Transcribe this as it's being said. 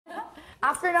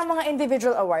After ng mga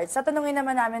individual awards, tatanungin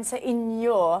naman namin sa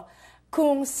inyo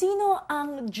kung sino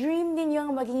ang dream ninyong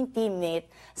maging teammate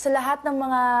sa lahat ng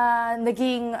mga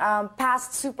naging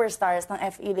past superstars ng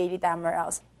FE Lady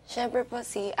Tamaraws. Siyempre po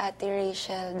si Ate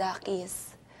Rachel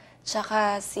Daquis,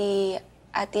 tsaka si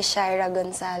Ate Shaira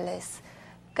Gonzalez.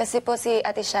 Kasi po si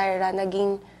Ate Shaira,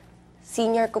 naging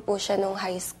senior ko po siya nung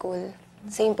high school.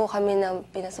 Same po kami na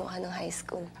pinasukan ng high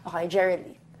school. Okay,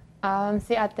 Jerrili.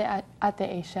 Si Ate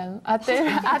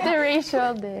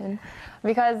Rachel din.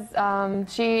 Because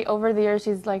she, over the years,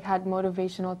 she's like had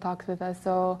motivational talks with us.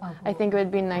 So I think it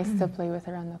would be nice to play with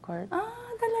her on the court. Ah,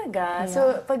 talaga? Yeah.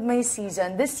 So pag may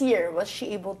season, this year, was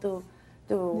she able to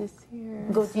This year.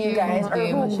 go to you guys?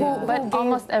 Or But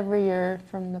almost every year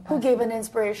from the past. who gave an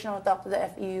inspirational talk to the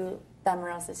FEU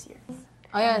Tamaraws this year?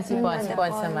 Ayan, si Pons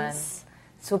naman.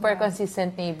 Super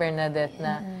consistent ni Bernadette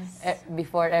na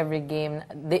before every game,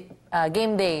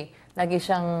 game day, lagi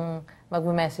siyang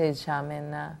mag-message sa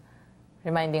amin na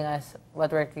reminding us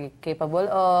what we're capable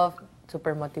of,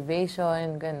 super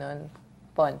motivation, ganun.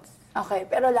 Pons. Okay,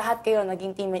 pero lahat kayo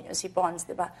naging teammate nyo si Pons,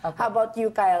 di ba? Okay. How about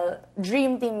you, Kyle?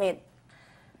 Dream teammate?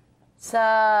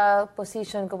 Sa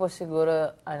position ko po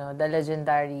siguro, the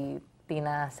legendary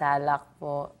Tina Salak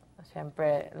po.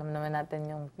 Siyempre, alam naman natin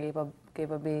yung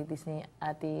capabilities ni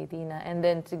Ate Tina. And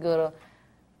then siguro,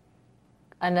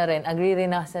 agree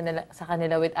rin ako sa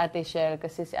kanila with Ate Shell.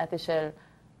 Kasi si Ate Shell,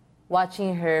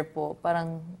 watching her po,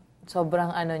 parang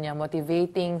sobrang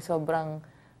motivating, sobrang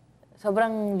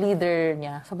leader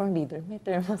niya. Sobrang leader, may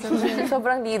term.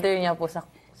 Sobrang leader niya po sa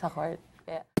court.